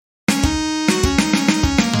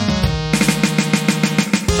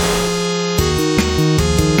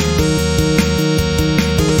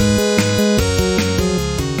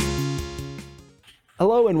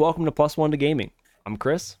welcome to Plus One to Gaming. I'm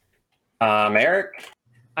Chris. I'm Eric.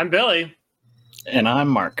 I'm Billy. And I'm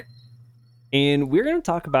Mark. And we're going to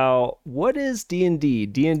talk about what is D&D?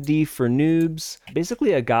 D&D for noobs,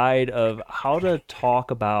 basically a guide of how to talk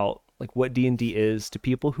about like what D&D is to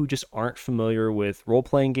people who just aren't familiar with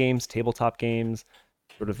role-playing games, tabletop games,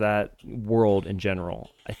 sort of that world in general.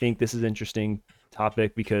 I think this is an interesting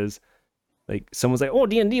topic because like someone's like, oh,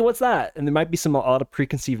 D&D, what's that? And there might be a lot of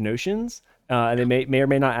preconceived notions, and they may or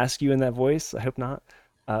may not ask you in that voice. I hope not.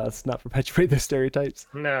 Let's not perpetuate those stereotypes.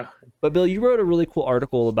 No. But Bill, you wrote a really cool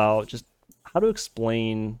article about just how to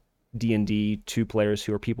explain D&D to players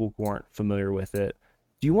who are people who aren't familiar with it.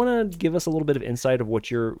 Do you want to give us a little bit of insight of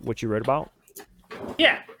what you wrote about?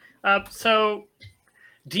 Yeah. So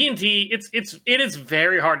D&D, it is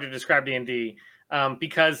very hard to describe D&D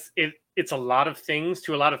because it's a lot of things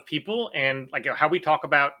to a lot of people, and like how we talk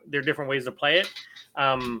about their different ways to play it.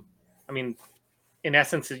 I mean, in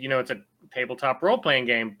essence, it's a tabletop role-playing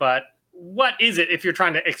game, but what is it if you're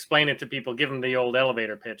trying to explain it to people, give them the old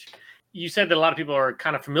elevator pitch? You said that a lot of people are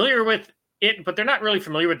kind of familiar with it, but they're not really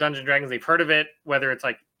familiar with Dungeons & Dragons. They've heard of it, whether it's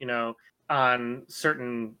like, on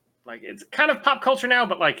certain, like it's kind of pop culture now,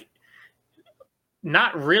 but like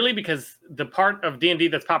not really, because the part of D&D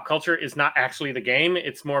that's pop culture is not actually the game.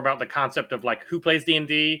 It's more about the concept of like who plays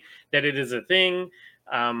D&D, that it is a thing.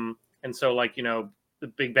 And so like, the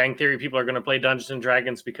Big Bang Theory people are going to play Dungeons and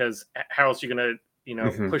Dragons because how else are you going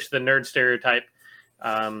to, push the nerd stereotype?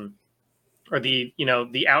 Or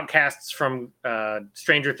the outcasts from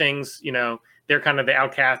Stranger Things, they're kind of the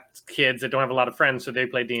outcast kids that don't have a lot of friends, so they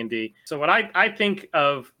play D&D. So what I think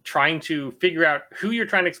of trying to figure out who you're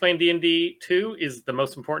trying to explain D&D to is the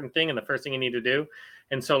most important thing and the first thing you need to do.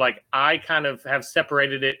 And so like I kind of have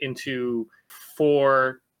separated it into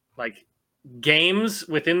 4 like games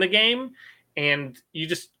within the game, and you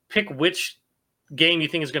just pick which game you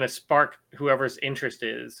think is going to spark whoever's interest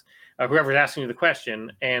is. Whoever's asking you the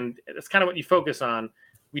question, and that's kind of what you focus on.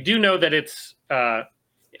 We do know that it's,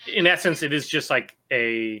 in essence, it is just like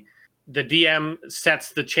the DM sets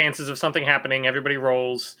the chances of something happening, everybody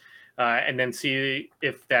rolls, and then see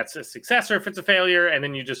if that's a success or if it's a failure, and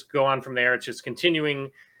then you just go on from there. It's just continuing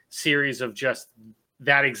series of just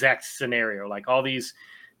that exact scenario. Like all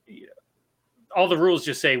the rules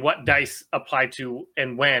just say what dice apply to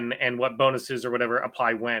and when, and what bonuses or whatever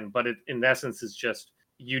apply when, but it, in essence, is just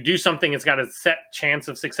you do something, it's got a set chance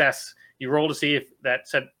of success. You roll to see if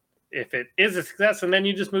it is a success, and then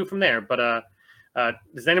you just move from there. But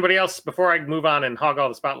does anybody else, before I move on and hog all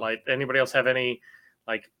the spotlight, anybody else have any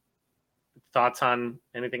like thoughts on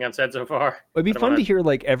anything I've said so far? It'd be fun to hear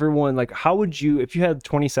like everyone, like how would you, if you had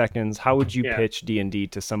 20 seconds, how would you pitch D&D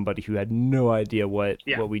to somebody who had no idea what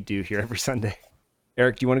we do here every Sunday?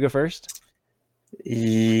 Eric, do you want to go first?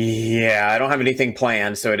 Yeah, I don't have anything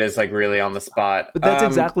planned, so it is like really on the spot. But that's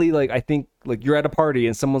exactly like, I think like you're at a party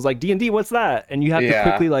and someone's like, D&D, what's that? And you have to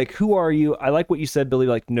quickly like, who are you? I like what you said, Billy,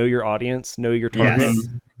 like know your audience, know your target. Yes.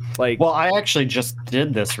 Like, well, I actually just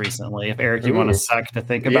did this recently. If Eric, you want a sec to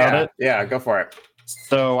think about it? Yeah, go for it.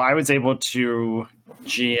 So I was able to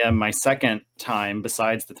GM my second time,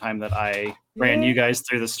 besides the time that I ran you guys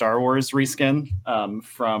through the Star Wars reskin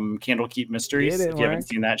from Candlekeep Mysteries. If you haven't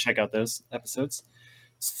seen that, check out those episodes.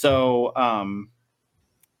 So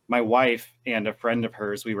my wife and a friend of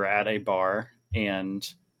hers, we were at a bar, and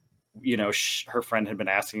her friend had been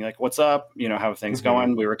asking like, what's up? How are things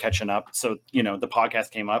going? We were catching up. So, the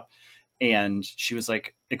podcast came up, and she was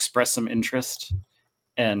like, express some interest.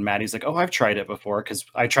 And Maddie's like, oh, I've tried it before, because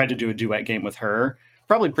I tried to do a duet game with her,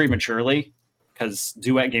 probably prematurely, because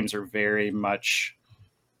duet games are very much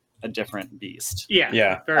a different beast.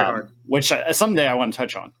 Yeah, very hard. Which someday I want to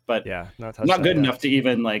touch on, but not good enough to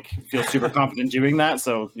even like feel super confident doing that.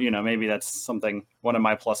 So maybe that's something, one of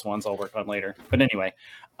my plus ones I'll work on later. But anyway,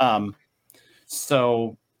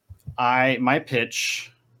 so my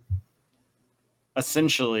pitch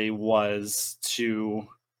essentially was to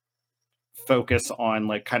focus on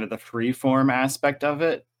like kind of the free form aspect of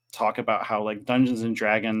it, talk about how like Dungeons and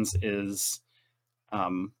Dragons is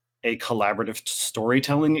a collaborative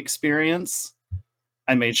storytelling experience.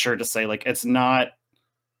 I made sure to say like it's not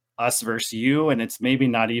us versus you, and it's maybe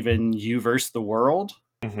not even you versus the world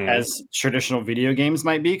as traditional video games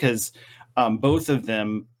might be, because both of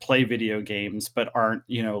them play video games but aren't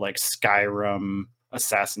like Skyrim,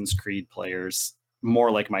 Assassin's Creed players,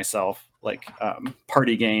 more like myself, like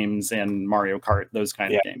party games and Mario Kart, those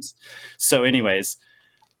kind of games. So anyways,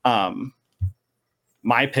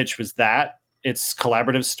 my pitch was that it's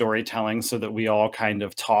collaborative storytelling, so that we all kind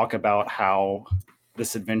of talk about how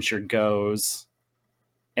this adventure goes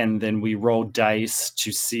and then we roll dice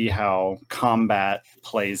to see how combat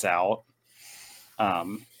plays out.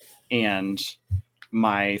 And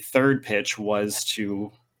my third pitch was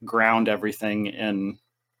to ground everything in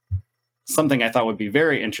something I thought would be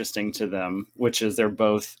very interesting to them, which is they're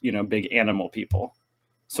both, big animal people.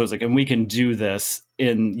 So it's like, and we can do this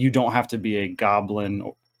you don't have to be a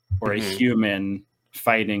goblin or a human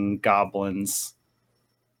fighting goblins.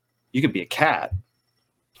 You could be a cat,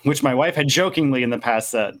 which my wife had jokingly in the past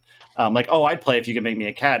said, I'd play if you could make me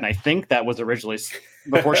a cat. And I think that was originally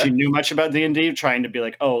before she knew much about D&D, trying to be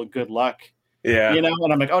like, oh, good luck. Yeah. And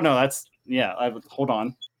I'm like, oh no, hold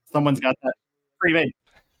on. Someone's got that pre-made.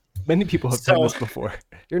 Many people have done this before.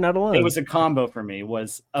 You're not alone. It was a combo for me,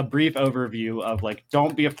 was a brief overview of like,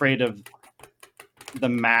 don't be afraid of the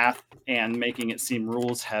math and making it seem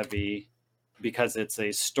rules heavy, because it's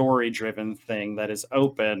a story driven thing that is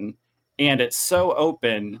open, and it's so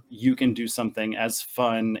open you can do something as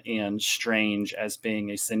fun and strange as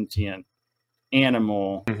being a sentient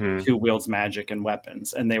animal who wields magic and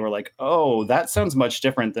weapons. And they were like, oh, that sounds much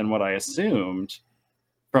different than what I assumed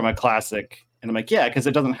from a classic. And I'm like, yeah, because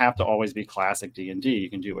it doesn't have to always be classic D&D. You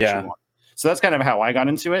can do what you want. So that's kind of how I got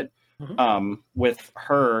into it with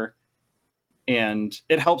her. And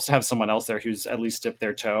it helps to have someone else there who's at least dipped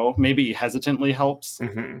their toe. Maybe hesitantly helps,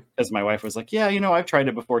 because my wife was like, yeah, I've tried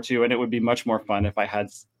it before too. And it would be much more fun if I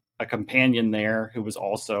had a companion there who was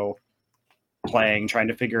also playing, trying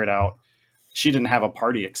to figure it out. She didn't have a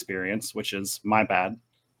party experience, which is my bad.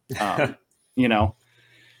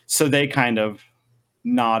 So they kind of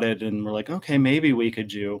nodded and were like, okay, maybe we could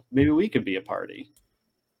be a party.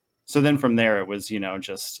 So then from there it was,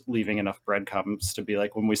 just leaving enough breadcrumbs to be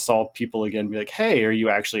like, when we saw people again, be like, hey, are you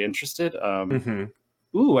actually interested?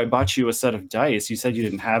 Ooh, I bought you a set of dice. You said you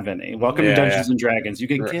didn't have any. Welcome to Dungeons and Dragons. You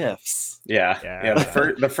get gifts. Yeah.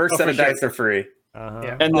 The first set of dice are free.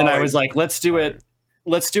 And then I was like, let's do it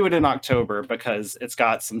in October, because it's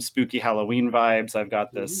got some spooky Halloween vibes. I've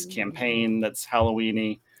got this campaign that's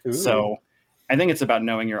Halloweeny. So I think it's about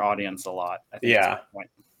knowing your audience a lot. I think that's my point.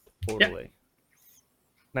 Totally.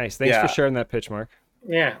 Nice. Thanks for sharing that pitch, Mark.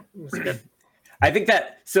 Yeah, that's good. I think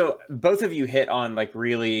so both of you hit on like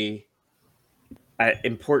really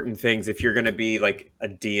important things. If you're going to be like a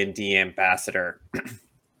D&D ambassador,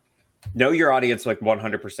 know your audience like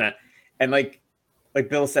 100%. And like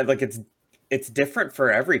Bill said, like it's different for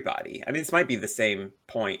everybody. I mean, this might be the same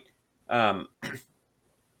point. Like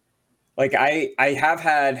I have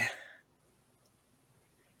had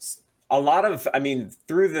a lot of,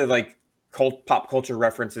 through the like pop culture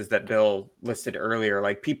references that Bill listed earlier,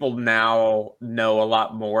 like people now know a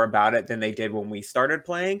lot more about it than they did when we started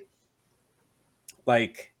playing.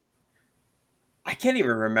 Like, I can't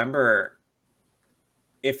even remember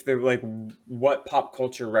if there like what pop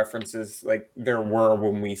culture references like there were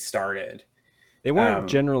when we started. They weren't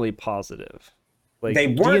generally positive. Like, they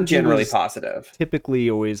weren't generally positive. Typically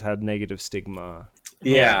always had negative stigma.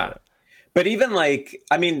 Yeah. But even like,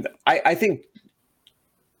 I think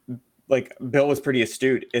like Bill was pretty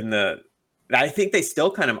astute I think they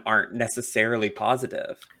still kind of aren't necessarily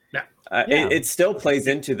positive. No. It still plays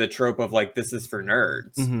into the trope of like, this is for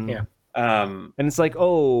nerds. Yeah. And it's like,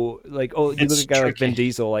 you look at a guy like Vin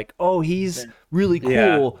Diesel, like, oh, he's really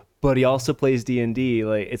cool, but he also plays D&D.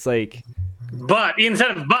 Like, it's like, but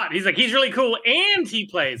instead of he's like, he's really cool and he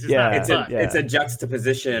plays. It's a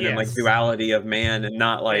juxtaposition and like duality of man, and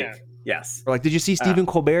not like yes. Or like, did you see Stephen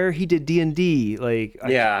Colbert? He did D&D. Like,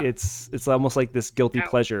 it's almost like this guilty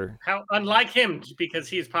pleasure. How unlike him, because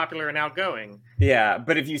he's popular and outgoing. Yeah,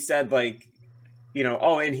 but if you said like,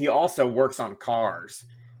 and he also works on cars,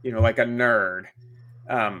 like a nerd,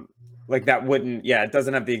 like that wouldn't, it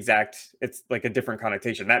doesn't have the exact, it's like a different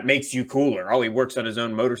connotation. That makes you cooler. Oh, he works on his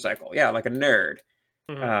own motorcycle. Yeah, like a nerd.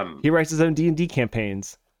 Mm-hmm. He writes his own D&D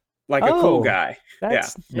campaigns. Like a cool guy.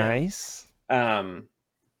 That's nice.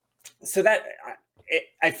 So that,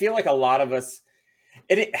 I feel like a lot of us,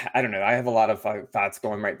 I don't know, I have a lot of thoughts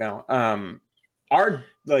going right now. Our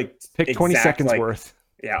like pick 20 seconds worth.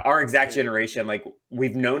 Yeah, our exact generation, like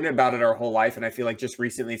we've known about it our whole life, and I feel like just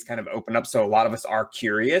recently it's kind of opened up. So a lot of us are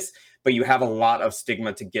curious, but you have a lot of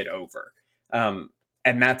stigma to get over, and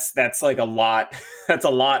that's like a lot. That's a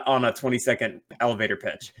lot on a 20-second elevator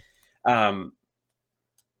pitch.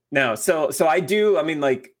 No, so I do.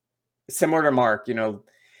 Like similar to Mark,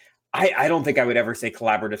 I don't think I would ever say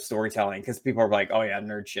collaborative storytelling, because people are like, oh yeah,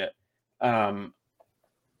 nerd shit.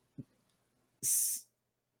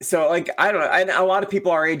 So like, I don't know. And a lot of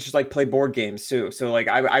people our age like play board games too. So like,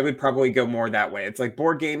 I would probably go more that way. It's like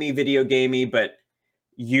board gamey, video gamey, but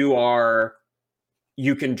you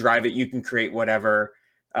can drive it, you can create whatever.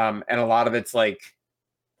 And a lot of it's like,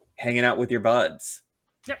 hanging out with your buds.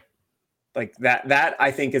 Yep. Like that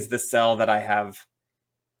I think is the sell that I have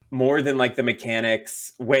more than like the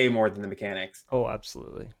mechanics, way more than the mechanics. Oh,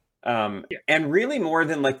 absolutely. And really more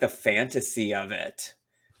than like the fantasy of it.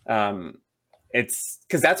 It's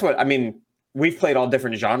because that's what I mean. We've played all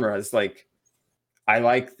different genres. Like I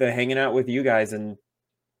like the hanging out with you guys and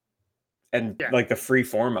like the free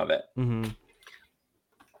form of it. Mm-hmm.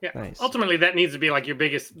 Yeah. Nice. Ultimately, that needs to be like the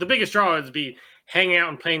biggest draw is be hanging out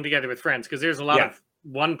and playing together with friends, because there's a lot of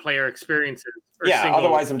one-player experiences.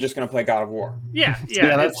 Otherwise I'm just going to play God of War. Yeah.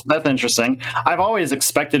 That's interesting. I've always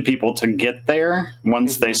expected people to get there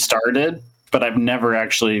once they started, but I've never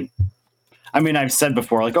actually. I mean, I've said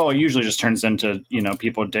before, like, oh, it usually just turns into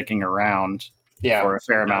people dicking around for a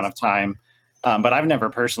fair amount of time, but I've never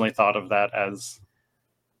personally thought of that as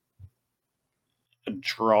a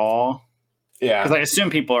draw. Yeah, because I assume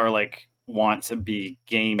people are like want to be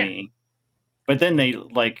gamey, but then they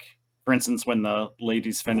like. For instance, when the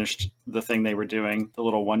ladies finished the thing they were doing, the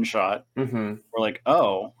little one shot, we're like,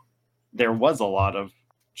 oh, there was a lot of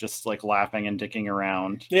just like laughing and dicking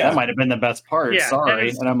around. Yeah. That might have been the best part. Yeah, sorry.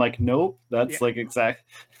 And I'm like, nope, that's like exact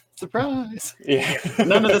surprise. Yeah.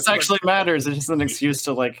 None of this actually matters. It's just an excuse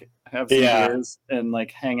to like have some beers and like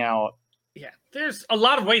hang out. Yeah. There's a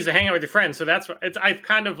lot of ways to hang out with your friends. So that's what I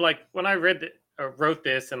kind of like when I wrote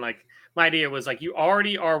this, and like my idea was like, you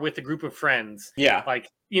already are with a group of friends. Yeah. Like,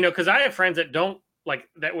 because I have friends that don't like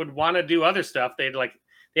that would want to do other stuff. They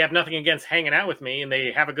have nothing against hanging out with me and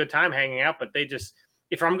they have a good time hanging out, but they just,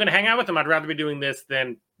 if I'm going to hang out with them, I'd rather be doing this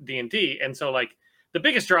than D&D. And so like the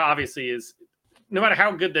biggest draw obviously is no matter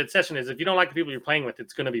how good that session is, if you don't like the people you're playing with,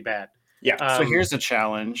 it's going to be bad. Yeah. So here's a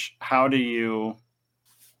challenge. How do you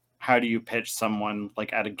pitch someone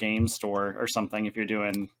like at a game store or something if you're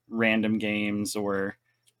doing random games or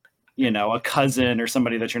a cousin or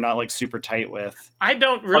somebody that you're not like super tight with? I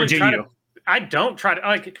don't really I don't try to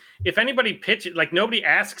like, if anybody pitches, like nobody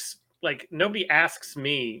asks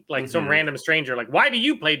me like some random stranger, like, why do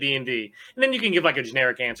you play D&D? And then you can give like a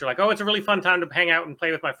generic answer, like, oh, it's a really fun time to hang out and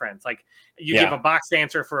play with my friends. Like you give a boxed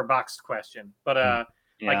answer for a boxed question. But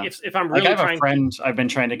like if I'm really like I have a friend I've been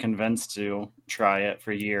trying to convince to try it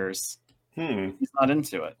for years. He's not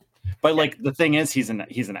into it. But like the thing is, he's an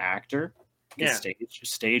actor.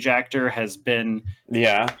 Stage actor, has been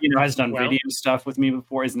has done video stuff with me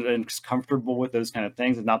before, isn't comfortable with those kind of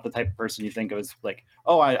things, and not the type of person you think of as like,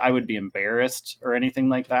 oh, I would be embarrassed or anything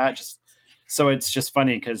like that. Just so it's just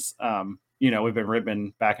funny because we've been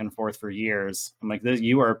ribbing back and forth for years. I'm like,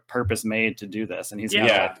 you are purpose made to do this, and he's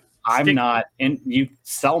like, I'm not, and you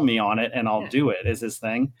sell me on it and I'll do it, is his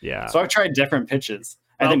thing. So I've tried different pitches.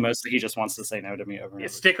 I think mostly he just wants to say no to me over and over.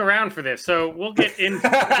 Stick around for this. So we'll get in.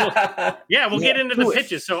 We'll get into the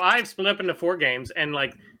pitches. So I've split up into 4 games, and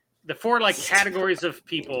like the 4 like categories of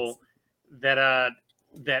people that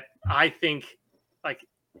that I think like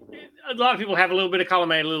a lot of people have a little bit of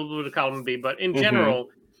column A, a little bit of column B, but in general,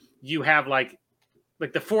 you have like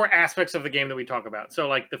the 4 aspects of the game that we talk about. So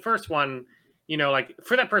like the first one, like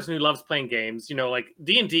for that person who loves playing games, like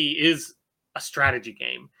D&D is a strategy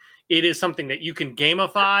game. It is something that you can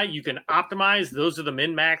gamify, you can optimize. Those are the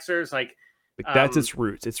min-maxers. Like that's its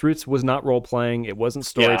roots. Its roots was not role playing. It wasn't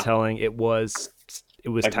storytelling. It was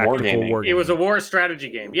like tactical war gaming. It was a war strategy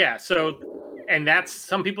game. Yeah. So, and that's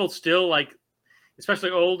some people still like,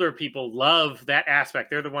 especially older people, love that aspect.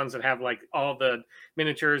 They're the ones that have like all the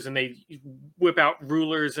miniatures and they whip out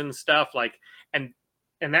rulers and stuff like, and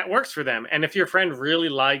that works for them. And if your friend really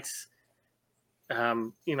likes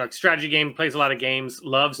like strategy game, plays a lot of games,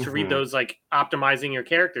 loves to read those, like optimizing your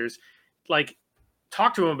characters, like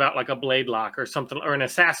talk to him about like a Blade Lock or something, or an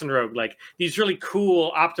Assassin Rogue, like these really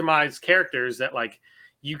cool optimized characters that like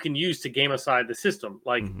you can use to gamify the system,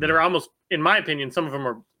 like that are almost, in my opinion, some of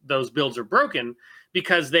them those builds are broken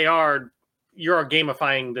because you're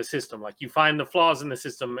gamifying the system. Like you find the flaws in the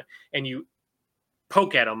system and you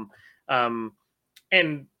poke at them.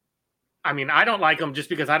 And I mean, I don't like them just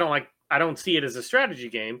because I don't see it as a strategy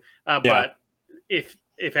game. But if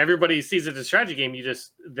everybody sees it as a strategy game,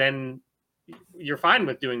 you're fine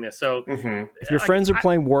with doing this. So if your friends are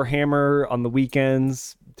playing Warhammer on the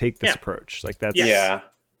weekends, take this approach. Like that's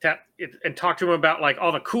and talk to them about like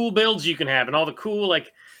all the cool builds you can have and all the cool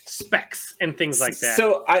like specs and things like that.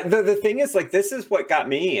 So the thing is, like, this is what got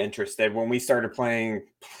me interested when we started playing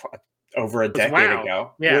over a decade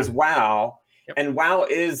ago. It was WoW. Yep. And WoW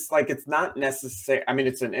is like, it's not necessary. I mean,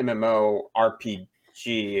 it's an MMO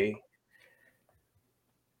RPG.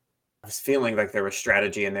 I was feeling like there was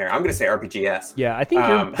strategy in there. I'm going to say RPGs. Yeah, I think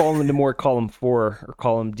you're falling into more column 4 or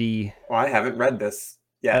column D. Well, I haven't read this.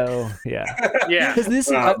 Yeah. Oh, yeah. Yeah. Because this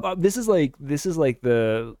is like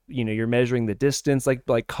the you're measuring the distance,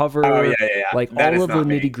 like cover, Oh yeah. like That all is of the not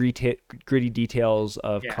me. gritty details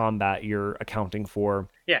of Yeah. combat you're accounting for.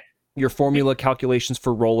 Yeah. Your formula calculations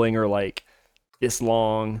for rolling are like this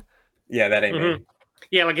long. Yeah, that ain't me.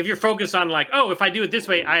 Yeah, like if you're focused on like, oh, if I do it this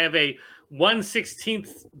way, I have a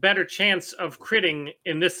 1/16 better chance of critting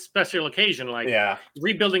in this special occasion. Like Yeah.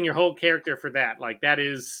 rebuilding your whole character for that. Like that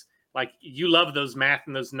is like you love those math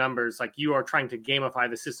and those numbers. Like you are trying to gamify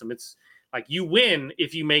the system. It's like you win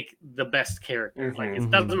if you make the best character. Like it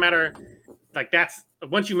doesn't matter. Like that's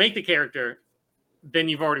once you make the character, then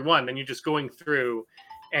you've already won. Then you're just going through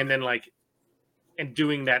and then like and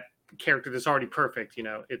doing that character that's already perfect. You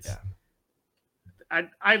know, it's I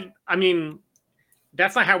mean,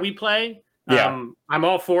 that's not how we play. Yeah. I'm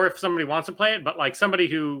all for if somebody wants to play it, but like somebody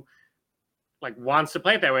who like wants to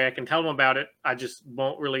play it that way, I can tell them about it. I just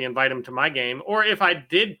won't really invite them to my game. Or if I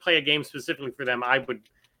did play a game specifically for them, I would,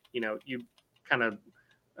 you kind of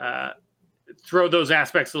throw those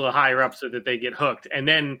aspects a little higher up so that they get hooked. And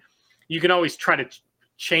then you can always try to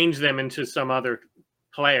change them into some other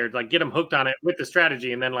player, like get them hooked on it with the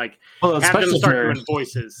strategy, and then like have them start doing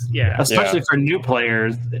voices. Yeah, especially for new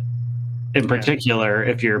players in particular.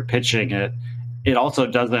 If you're pitching it, it also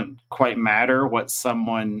doesn't quite matter what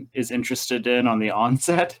someone is interested in on the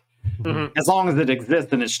onset, as long as it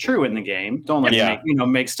exists and it's true in the game. Don't let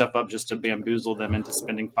them make stuff up just to bamboozle them into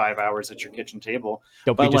spending 5 hours at your kitchen table.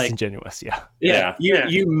 Don't be disingenuous.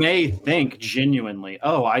 You may think genuinely,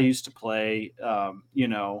 oh, I used to play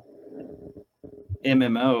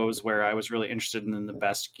MMOs where I was really interested in the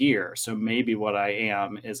best gear, so maybe what I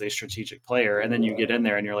am is a strategic player. And then you get in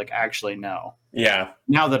there and you're like, actually no. Yeah,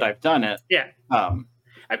 now that I've done it.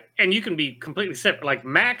 And you can be completely separate. Like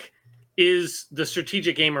Mac is the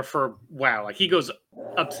strategic gamer for WoW. Like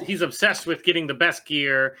he's obsessed with getting the best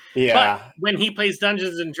gear. But when he plays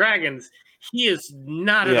Dungeons and Dragons, he is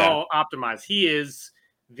not at all optimized. He is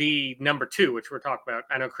the number 2, which we're talking about.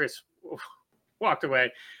 I know Chris walked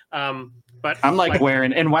away. But I'm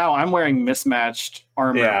wearing, and wow, I'm wearing mismatched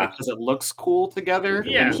armor because it looks cool together.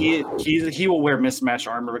 Yeah. And he will wear mismatched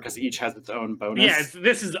armor because each has its own bonus. Yeah,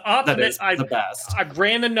 this is optimized. The best. I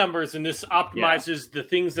ran the numbers, and this optimizes the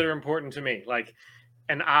things that are important to me.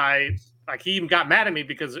 He even got mad at me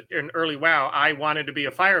because in early WoW, I wanted to be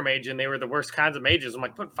a fire mage, and they were the worst kinds of mages. I'm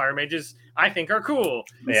like, but fire mages I think are cool.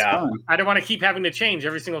 Yeah, I don't want to keep having to change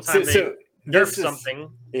every single time they nerf something.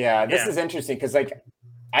 This is interesting because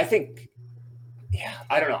I think,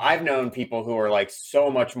 I don't know. I've known people who are like so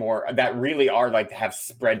much more that really are like have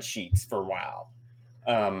spreadsheets for WoW.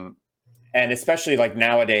 And especially like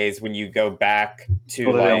nowadays when you go back to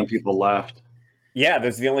the only people left. Yeah,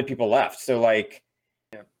 there's the only people left. So like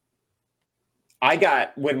I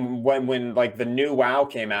got when like the new WoW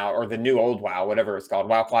came out, or the new old WoW, whatever it's called,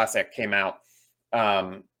 WoW Classic came out.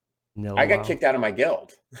 I got kicked out of my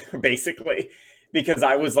guild basically because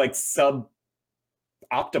I was like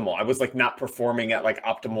optimal. I was like not performing at like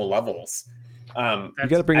optimal levels. You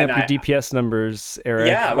got to bring up your DPS numbers, Eric.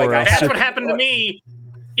 Yeah, that's what happened to me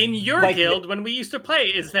in your guild when we used to play.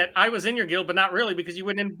 Is that I was in your guild, but not really because you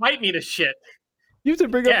wouldn't invite me to shit. You have to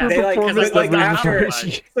bring up your performance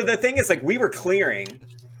numbers. So the thing is, like, we were clearing,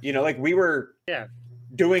 like we were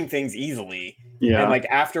doing things easily. Yeah. And like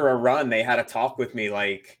after a run, they had a talk with me,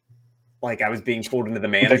 like I was being pulled into the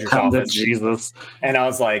manager's office. Jesus. And I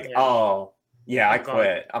was like, I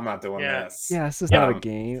quit. I'm not doing this. Yeah, this is not a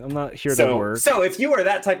game. I'm not here to work. So if you are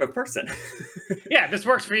that type of person, this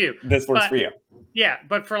works for you. This works for you. Yeah,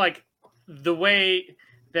 but for like the way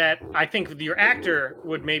that I think your actor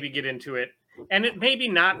would maybe get into it, and it maybe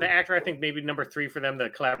not the actor. I think maybe number 3 for them, the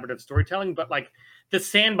collaborative storytelling, but like the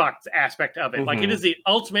sandbox aspect of it. Like it is the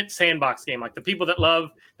ultimate sandbox game. Like the people that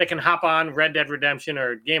can hop on Red Dead Redemption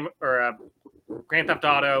or Grand Theft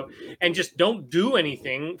Auto and just don't do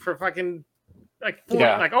anything for fucking like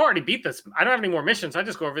I already beat this. I don't have any more missions. I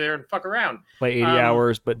just go over there and fuck around. Play 80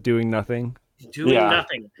 hours, but doing nothing.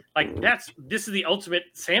 Nothing. Like this is the ultimate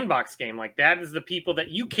sandbox game. Like that is the people that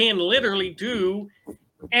you can literally do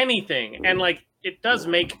anything, and like it does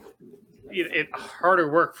make it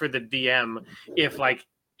harder work for the DM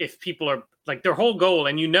if people are like their whole goal,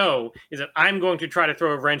 and is that I'm going to try to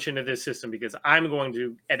throw a wrench into this system because I'm going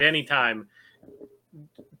to at any time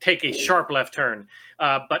take a sharp left turn.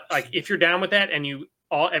 But like if you're down with that and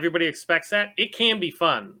everybody expects that, it can be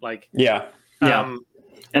fun. Like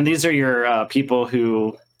and these are your people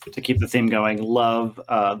who, to keep the theme going, love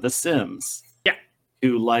The Sims. Yeah.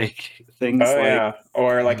 Who like things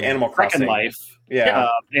or like Animal Crossing. Life.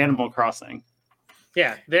 Animal Crossing.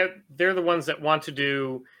 Yeah, they're the ones that want to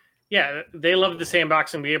do yeah, they love the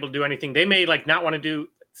sandbox and be able to do anything. They may like not want to do,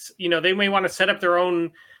 they may want to set up their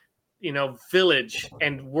own, village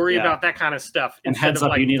and worry Yeah. about that kind of stuff. And heads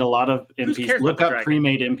up, you need a lot of NPCs. Look up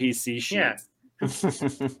pre-made NPC sheets.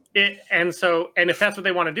 Yeah. And if that's what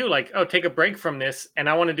they want to do, like, oh, take a break from this, and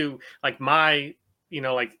I want to do like my,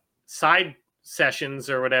 like side sessions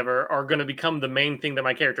or whatever are going to become the main thing that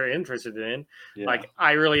my character is interested in. Yeah. Like,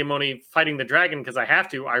 I really am only fighting the dragon because I have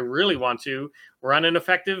to. I really want to run an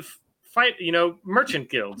effective fight, merchant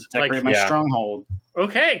guild. Decorate my stronghold.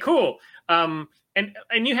 Okay, cool.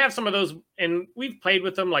 And you have some of those, and we've played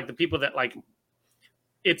with them, like the people that like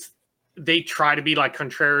they try to be like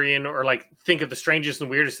contrarian or like think of the strangest and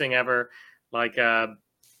weirdest thing ever, like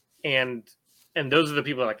and those are the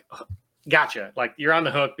people that are like, oh, gotcha, like you're on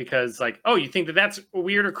the hook because like, oh, you think that that's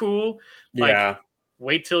weird or cool, like,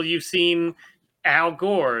 wait till you've seen Al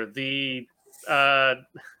Gore, the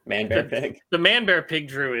man bear pig, the man bear pig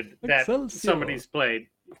druid that somebody's played.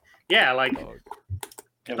 Yeah, like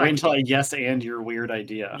wait until I yes and your weird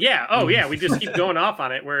idea. Yeah. Oh yeah, we just keep going off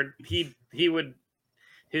on it where he would,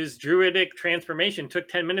 his druidic transformation took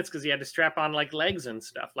 10 minutes because he had to strap on like legs and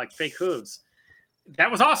stuff, like fake hooves. That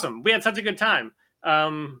was awesome. We had such a good time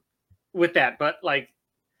with that. But like,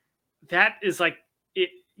 that is like,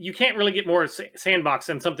 you can't really get more sandbox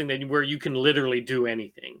than something where you can literally do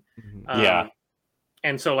anything.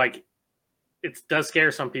 And so like, it does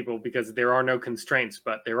scare some people because there are no constraints,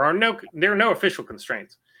 but there are no official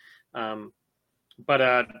constraints. But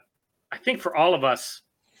I think for all of us,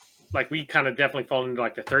 like we kind of definitely fall into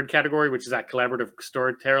like the third category, which is that collaborative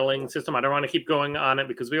storytelling system. I don't want to keep going on it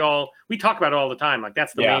because we talk about it all the time. Like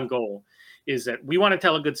that's the main goal, is that we want to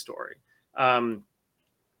tell a good story. And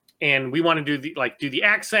we want to do the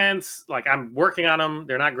accents. Like I'm working on them.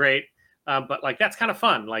 They're not great. But like, that's kind of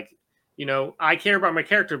fun. Like, I care about my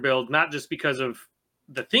character build, not just because of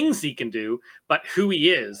the things he can do, but who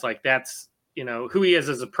he is. Like that's, who he is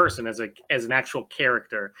as a person, as an actual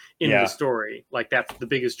character in the story. Like that's the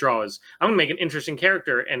biggest draw, is I'm gonna make an interesting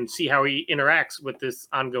character and see how he interacts with this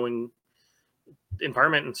ongoing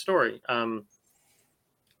environment and story.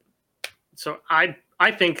 So I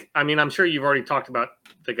think, I'm sure you've already talked about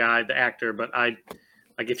the actor, but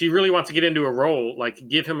if he really wants to get into a role, like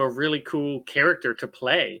give him a really cool character to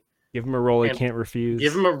play. Give him a role he can't refuse.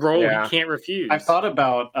 Give him a role he can't refuse. I've thought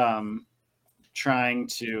about trying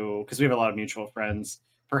to, because we have a lot of mutual friends,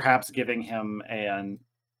 perhaps giving him an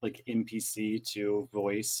like NPC to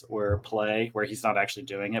voice or play where he's not actually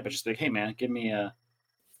doing it, but just like, hey man, give me a,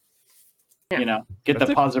 get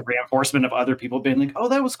the positive reinforcement of other people being like, oh,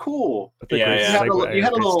 that was cool. You had a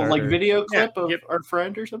little like video clip of our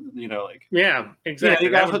friend or something, like. Yeah, exactly.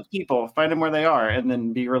 You gotta hook people, find them where they are, and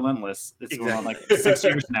then be relentless. It's going on like 6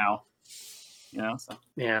 years now. So.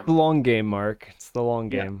 Yeah. The long game, Mark. It's the long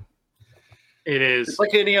game. It is. It's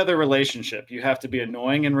like any other relationship. You have to be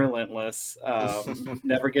annoying and relentless.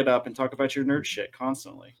 Never get up and talk about your nerd shit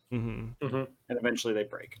constantly. Mm-hmm. Mm-hmm. And eventually they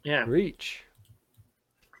break. Yeah. Reach.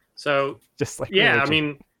 So just like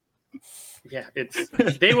religion.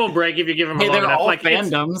 They will break if you give them a long they're enough. all like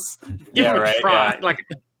fandoms. Try. Like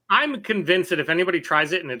I'm convinced that if anybody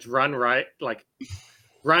tries it and it's run right, like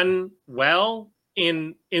run well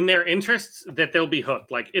in their interests, that they'll be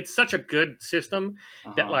hooked. Like it's such a good system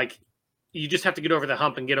that like you just have to get over the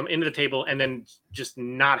hump and get them into the table, and then just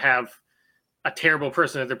not have a terrible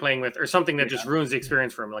person that they're playing with or something that just ruins the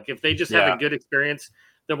experience for them. Like if they just have a good experience,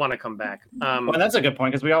 they'll want to come back. Well, that's a good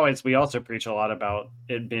point, because we also preach a lot about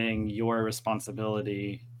it being your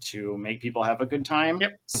responsibility to make people have a good time.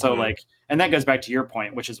 Yep. So like, and that goes back to your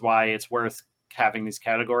point, which is why it's worth having these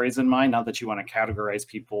categories in mind. Not that you want to categorize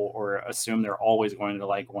people or assume they're always going to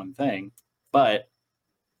like one thing, but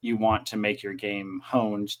you want to make your game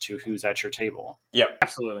honed to who's at your table. Yep,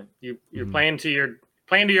 absolutely. You're playing to your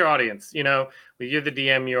audience. When you're the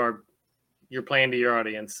DM, you're playing to your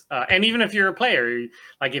audience. And even if you're a player,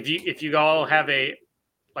 like if you all have you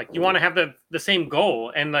want to have the same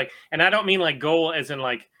goal, and I don't mean like goal as in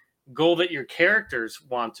like goal that your characters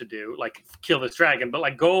want to do, like kill this dragon, but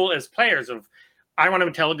like goal as players of, I want to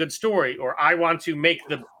tell a good story, or I want to make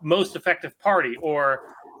the most effective party,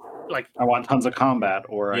 or like I want tons of combat,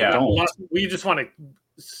 or I don't. We just want to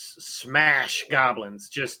smash goblins,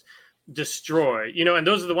 just destroy, and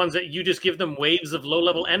those are the ones that you just give them waves of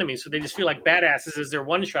low-level enemies, so they just feel like badasses as they're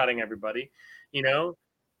one-shotting everybody.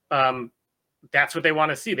 That's what they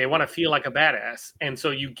want to see. They want to feel like a badass, and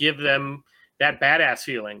so you give them that badass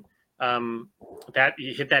feeling. That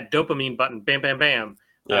you hit that dopamine button, bam, bam, bam.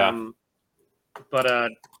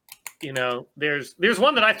 But there's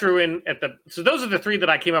one that I threw in so those are the three that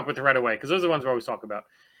I came up with right away, because those are the ones we always talk about.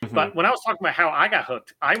 But when I was talking about how I got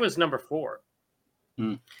hooked, I was number 4.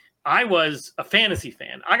 I was a fantasy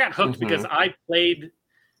fan. I got hooked because I read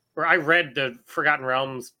the Forgotten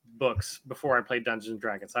Realms books before I played Dungeons and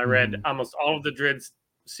Dragons. I read almost all of the Drizzt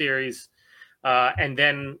series, and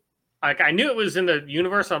then I knew it was in the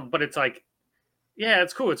universe, but it's like, yeah,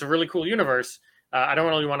 it's cool. It's a really cool universe. I don't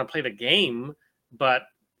really want to play the game, but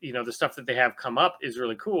the stuff that they have come up is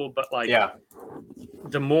really cool. But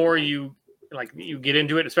the more you get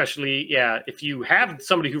into it, especially if you have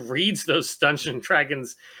somebody who reads those Dungeons and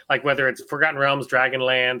Dragons, like whether it's Forgotten Realms,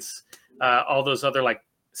 Dragonlance, all those other like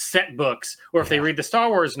set books, or if they read the Star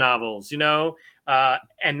Wars novels,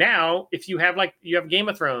 and now if you have Game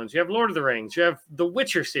of Thrones, you have Lord of the Rings, you have the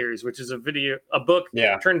Witcher series, which is a book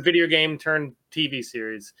turned video game turned TV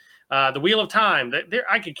series, the Wheel of Time.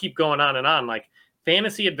 I could keep going on and on. Like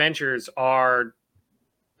fantasy adventures are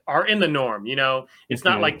in the norm. It's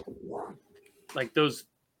not like those,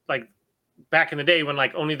 like back in the day when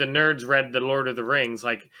like only the nerds read the Lord of the Rings.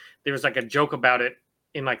 Like there was like a joke about it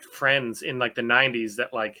in like Friends in like the 90s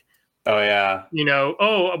that like, we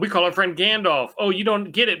call our friend Gandalf. Oh, you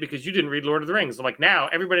don't get it because you didn't read Lord of the Rings. I'm like, now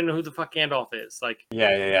everybody knows who the fuck Gandalf is. Like,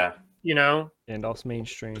 Gandalf's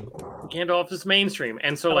mainstream. Gandalf is mainstream,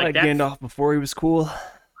 and so I like Gandalf before he was cool. I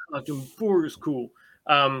liked him before he was cool.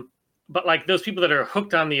 But like those people that are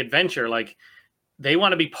hooked on the adventure, like they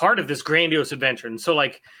want to be part of this grandiose adventure, and so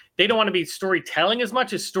like they don't want to be storytelling as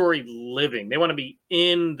much as story living. They want to be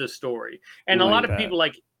in the story, and a lot of people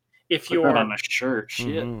like. If Put you're that on a shirt,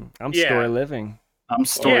 shit. I'm story living. I'm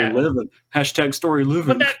story living. Hashtag story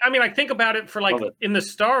living. But I think about it for like in the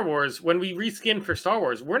Star Wars, when we reskin for Star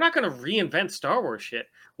Wars, we're not going to reinvent Star Wars shit.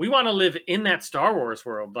 We want to live in that Star Wars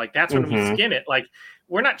world. Like that's when we skin it. Like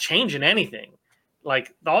we're not changing anything.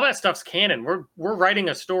 Like all that stuff's canon. We're writing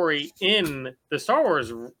a story in the Star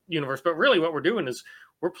Wars universe, but really what we're doing is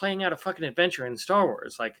we're playing out a fucking adventure in Star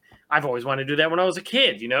Wars. Like I've always wanted to do that when I was a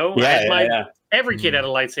kid, Every kid had a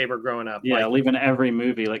lightsaber growing up. Yeah, leaving every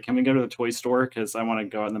movie. Like, can we go to the toy store? Because I want to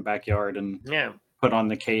go out in the backyard and put on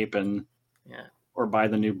the cape and or buy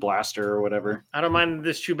the new blaster or whatever. I don't mind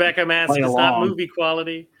this Chewbacca mask. It's not movie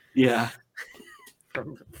quality. Yeah.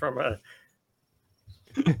 from a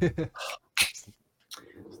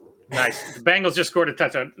nice. The Bengals just scored a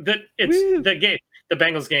touchdown. The game. The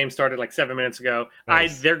Bengals game started like 7 minutes ago.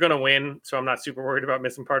 Nice. They're going to win, so I'm not super worried about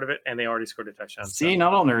missing part of it. And they already scored a touchdown. See,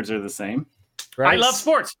 not all nerds are the same. Right. I love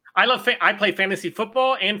sports. I play fantasy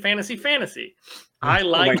football and fantasy. I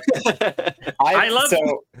like.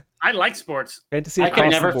 I like sports. Fantasy. I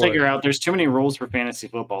can never figure out. There's too many rules for fantasy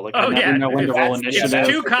football. Like, I never know when to roll initiative. It's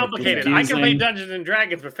too complicated. I can play Dungeons and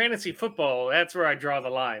Dragons, but fantasy football, that's where I draw the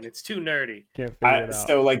line. It's too nerdy. Can't figure it out.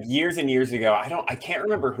 So like years and years ago, I can't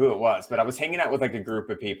remember who it was, but I was hanging out with like a group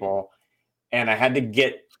of people, and I had to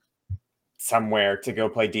get somewhere to go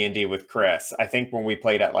play D&D with Chris. I think when we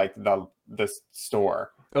played at like the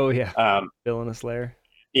store. Oh yeah. Villainous Lair.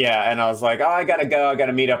 Yeah, and I was like, oh, I gotta go. I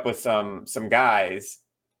gotta meet up with some guys.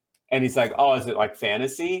 And he's like, oh, is it like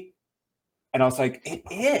fantasy? And I was like, it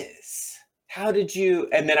is. How did you?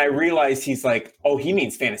 And then I realized he's like, oh, he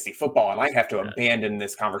means fantasy football, and I have to abandon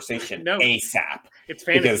this conversation ASAP. It's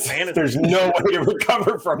fantasy. There's no way to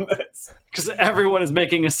recover from this. Because everyone is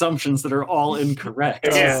making assumptions that are all incorrect.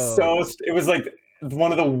 It was like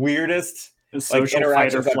one of the weirdest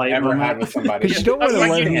interactions I've ever had with somebody. Because you don't want to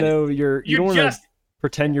let him know you don't want to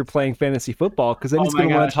pretend you're playing fantasy football, because then he's going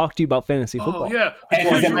to want to talk to you about fantasy football. Yeah,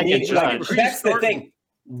 that's the thing.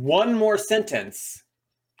 One more sentence,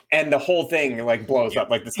 and the whole thing like blows up.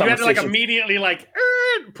 Like this conversation. You had to like immediately like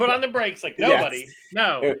put on the brakes. Like nobody.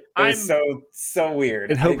 No, it's so weird.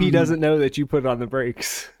 And hope he doesn't know that you put on the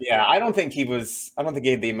brakes. Yeah, I don't think he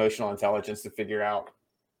had the emotional intelligence to figure out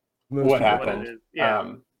what happened.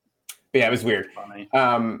 But yeah, it was weird. Funny.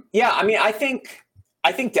 I mean,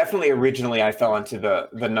 I think definitely originally I fell into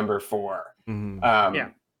the number 4. Mm-hmm.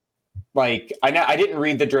 Like I didn't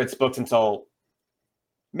read the Drizzt books until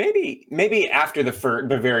maybe after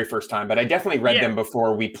the very first time, but I definitely read them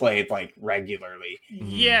before we played like regularly.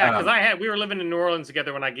 Yeah, because we were living in New Orleans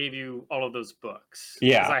together when I gave you all of those books.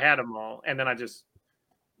 Yeah, because I had them all, and then I just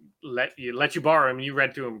let you borrow them. And you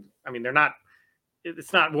read through them. I mean,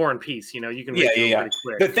 it's not War and Peace, you can read through them pretty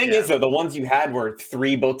quick. The thing is, though, the ones you had were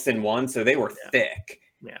 3 books in one, so they were thick.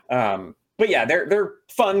 Yeah. But yeah, they're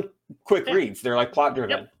fun, quick reads. They're like plot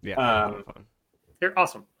driven. Yep. Yeah. They're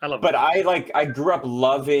awesome. I love them. But I grew up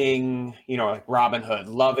loving, like Robin Hood,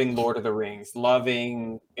 loving Lord of the Rings,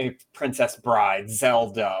 loving Princess Bride,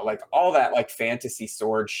 Zelda, like all that like fantasy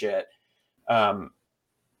sword shit.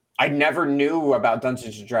 I never knew about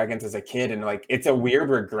Dungeons and Dragons as a kid, and like it's a weird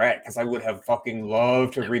regret because I would have fucking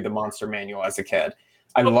loved to read the monster manual as a kid.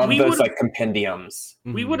 I love those like compendiums.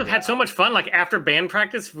 We would have had so much fun. Like after band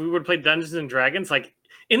practice, we would play Dungeons and Dragons like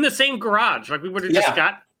in the same garage. Like we would have just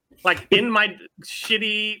got like in my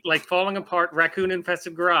shitty, like falling apart, raccoon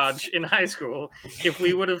infested garage in high school. If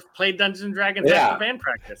we would have played Dungeons and Dragons after band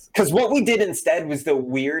practice, because what we did instead was the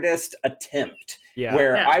weirdest attempt.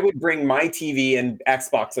 Where I would bring my TV and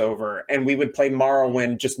Xbox over, and we would play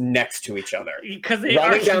Morrowind just next to each other,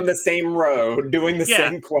 running down the same road, doing the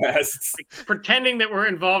same quests, like, pretending that we're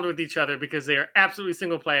involved with each other because they are absolutely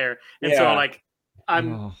single player. And so, like,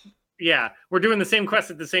 we're doing the same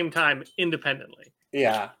quest at the same time independently.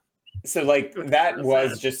 Yeah, so like that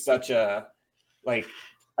was just such a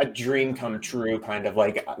dream come true, kind of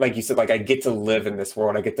like you said, like I get to live in this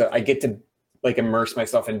world. I get to like immerse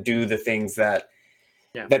myself and do the things that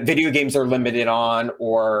video games are limited on,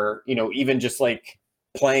 or even just like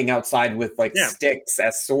playing outside with like sticks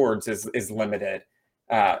as swords is limited.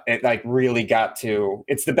 It like really got to,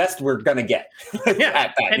 it's the best we're gonna get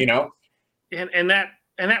at that, and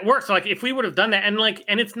that works. Like if we would have done that,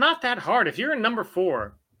 and it's not that hard if you're in number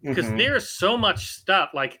 4, because there's so much stuff.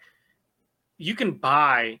 Like you can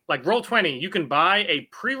buy, like Roll20, you can buy a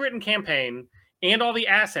pre-written campaign and all the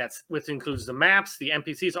assets, which includes the maps, the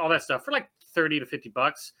NPCs, all that stuff, for like $30 to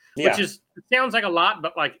 $50, which sounds like a lot,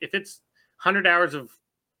 but like if it's 100 hours of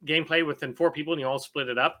gameplay within 4 people and you all split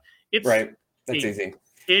it up, it's that's easy.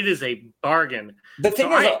 It is a bargain. The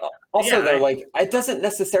thing is, like it doesn't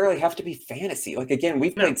necessarily have to be fantasy. Like again,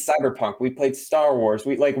 we've played Cyberpunk, we played Star Wars,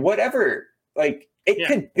 we like whatever. Like it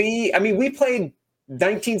could be. I mean, we played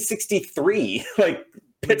 1963, like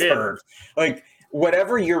Pittsburgh, like.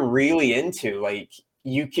 Whatever you're really into, like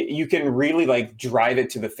you can really like drive it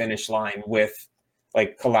to the finish line with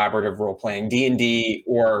like collaborative role playing, D&D,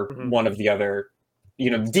 or one of the other.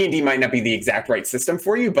 D&D might not be the exact right system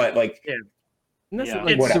for you, but like, like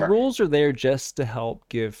the rules are there just to help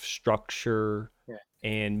give structure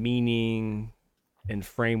and meaning and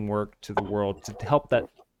framework to the world, to help that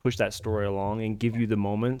push that story along and give you the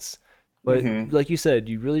moments. But like you said,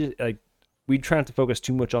 you really like. We try not to focus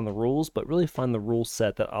too much on the rules, but really find the rule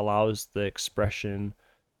set that allows the expression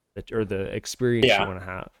or the experience you want to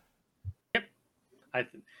have. Yep,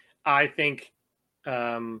 I think,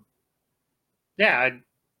 I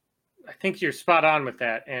think you're spot on with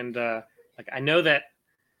that, and like I know that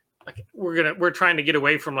like we're trying to get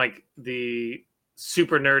away from like the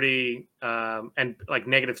super nerdy and like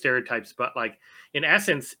negative stereotypes, but like in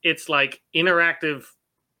essence, it's like interactive.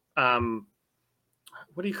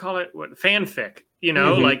 What do you call it? What fanfic?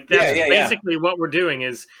 Like that's basically what we're doing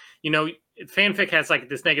is, fanfic has like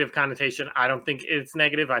this negative connotation. I don't think it's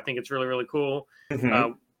negative. I think it's really, really cool.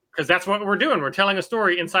 Because that's what we're doing. We're telling a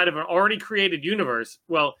story inside of an already created universe.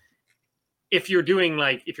 Well, if you're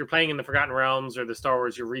playing in the Forgotten Realms or the Star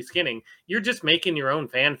Wars, you're reskinning, you're just making your own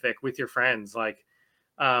fanfic with your friends. Like,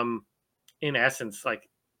 in essence, like,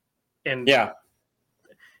 and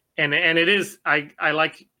it is, I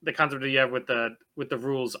like the concept that you have with the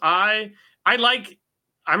rules. I'm a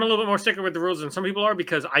little bit more sticker with the rules than some people are,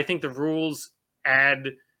 because I think the rules add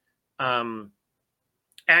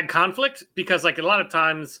conflict, because like a lot of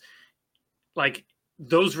times, like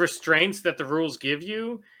those restraints that the rules give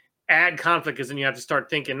you add conflict, because then you have to start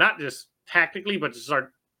thinking not just tactically, but to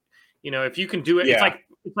start, if you can do it. It's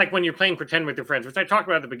like when you're playing pretend with your friends, which I talked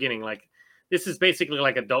about at the beginning. Like this is basically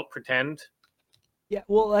like adult pretend. Yeah,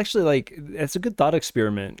 well, actually, like it's a good thought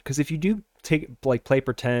experiment, because if you do play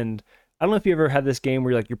pretend, I don't know if you ever had this game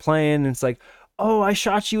where you're playing and it's like, oh, I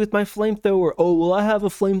shot you with my flamethrower. Oh, well, I have a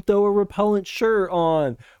flamethrower repellent shirt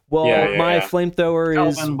on. Well, my flamethrower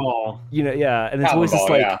is Calvin Ball. And it's always just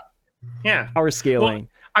like power scaling. Well,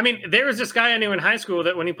 I mean, there was this guy I knew in high school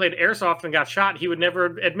that when he played airsoft and got shot, he would never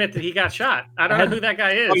admit that he got shot. I don't know who that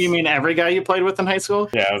guy is. Oh, you mean every guy you played with in high school?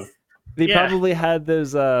 Yeah. They probably had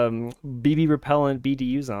those BB repellent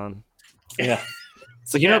BDUs on. Yeah.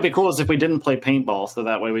 So it'd be cool is if we didn't play paintball, so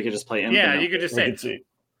that way we could just play Infinite. Yeah, you could just say.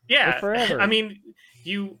 Yeah. Forever. I mean,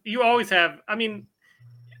 you always have. I mean,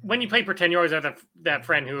 when you play pretend, you always have that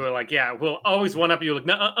friend who are like, will always one up you.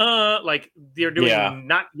 Like, like they're doing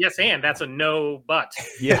not yes and, that's a no but.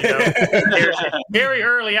 Yeah. Very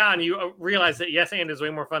early on, you realize that yes and is way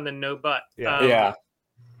more fun than no but. But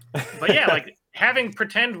like having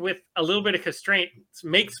pretend with a little bit of constraint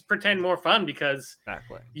makes pretend more fun, because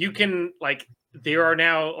you can like, there are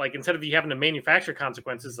now like, instead of you having to manufacture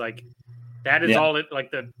consequences, like that is all it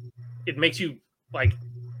like it makes you like,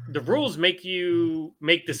 the rules make you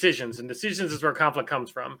make decisions, and decisions is where conflict comes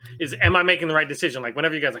from. Is am I making the right decision? Like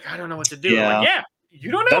whenever you guys like, I don't know what to do. Like, you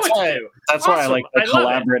don't know what to do. That's why I Awesome. like the I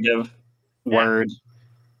love it. collaborative word,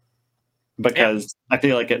 because I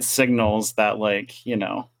feel like it signals that, like, you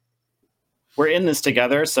know, we're in this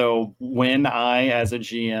together. So when I, as a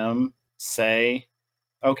GM, say,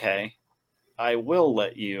 okay, I will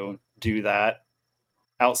let you do that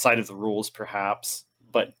outside of the rules, perhaps,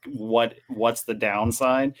 but what's the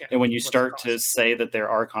downside? Yeah, and when you what's the start cost? to say that there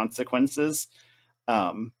are consequences,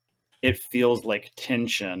 it feels like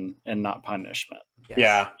tension and not punishment. Yes.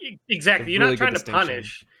 Yeah. Exactly. A You're really not trying good to distinction.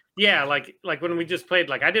 punish. Yeah, like when we just played,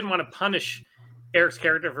 like I didn't want to punish Eric's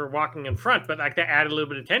character for walking in front, but like that added a little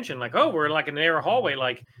bit of tension. Like, oh, we're in like a narrow hallway.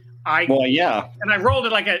 Like I rolled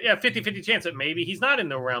it like a 50-50 chance that maybe he's not in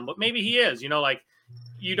the realm, but maybe he is. You know, like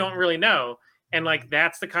you don't really know. And like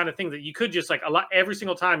that's the kind of thing that you could just like every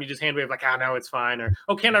single time you just hand wave like, oh no, it's fine, or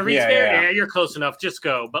oh, can I reach there? Yeah, you're close enough, just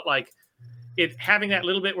go. But like it having that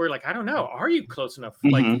little bit where like, I don't know, are you close enough?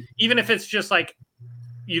 Like even if it's just like,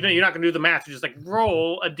 you know, you're not gonna do the math, you're just like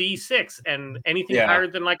roll a d6 and anything higher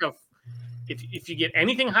than like if you get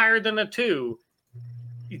anything higher than a 2,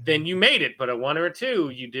 then you made it, but a 1 or a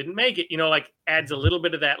 2, you didn't make it. You know, like adds a little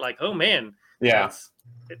bit of that, like, oh man, it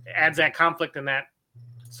adds that conflict and that.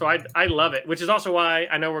 So I love it, which is also why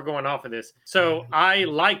I know we're going off of this. So I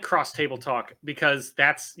like cross table talk because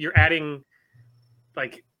you're adding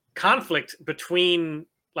like conflict between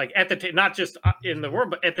like at the not just in the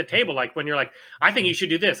world, but at the table. Like when you're like, I think you should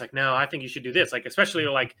do this. Like, no, I think you should do this. Like, especially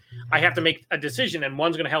like I have to make a decision and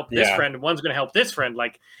one's going to help this friend and one's going to help this friend.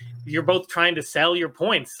 Like you're both trying to sell your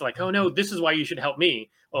points. Like, oh no, this is why you should help me.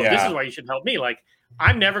 Oh, this is why you should help me. Like,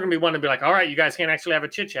 I'm never going to be one to be like, all right, you guys can't actually have a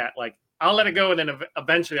chit chat. Like, I'll let it go, and then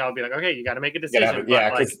eventually I'll be like, okay, you got to make a decision.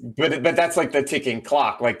 But that's like the ticking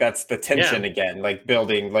clock. Like that's the tension again. Like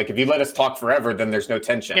building. Like if you let us talk forever, then there's no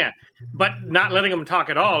tension. Yeah, but not letting them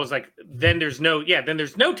talk at all is like then there's no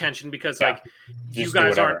tension because like you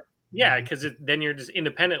guys aren't. Yeah, because then you're just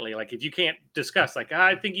independently. Like if you can't discuss, like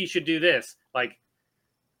I think you should do this. Like,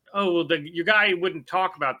 oh well, your guy wouldn't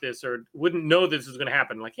talk about this or wouldn't know this is going to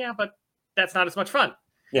happen. Like yeah, but that's not as much fun.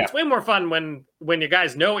 Yeah. It's way more fun when your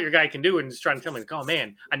guys know what your guy can do and just trying to tell me, like, oh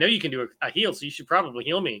man, I know you can do a heal, so you should probably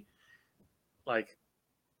heal me. Like,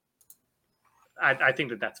 I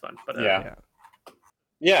think that's fun. But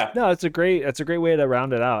no, it's a great way to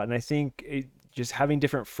round it out. And I think just having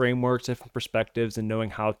different frameworks, different perspectives, and knowing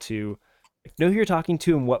how to know who you're talking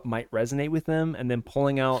to and what might resonate with them, and then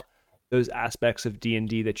pulling out those aspects of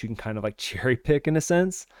D&D that you can kind of like cherry pick in a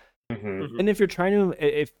sense. And if you're trying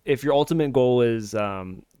to, if your ultimate goal is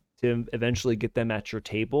to eventually get them at your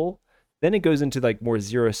table, then it goes into like more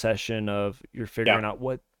zero session of you're figuring out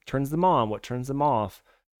what turns them on, what turns them off,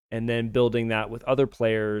 and then building that with other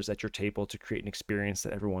players at your table to create an experience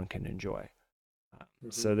that everyone can enjoy.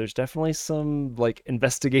 So there's definitely some like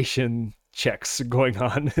investigation checks going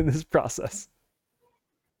on in this process.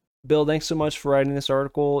 Bill, thanks so much for writing this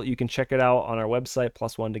article. You can check it out on our website,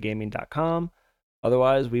 +1togaming.com.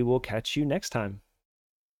 Otherwise, we will catch you next time.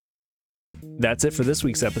 That's it for this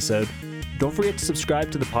week's episode. Don't forget to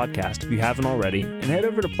subscribe to the podcast if you haven't already, and head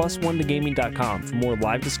over to +1togaming.com for more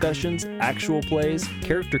live discussions, actual plays,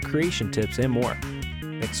 character creation tips, and more.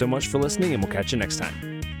 Thanks so much for listening, and we'll catch you next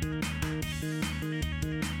time.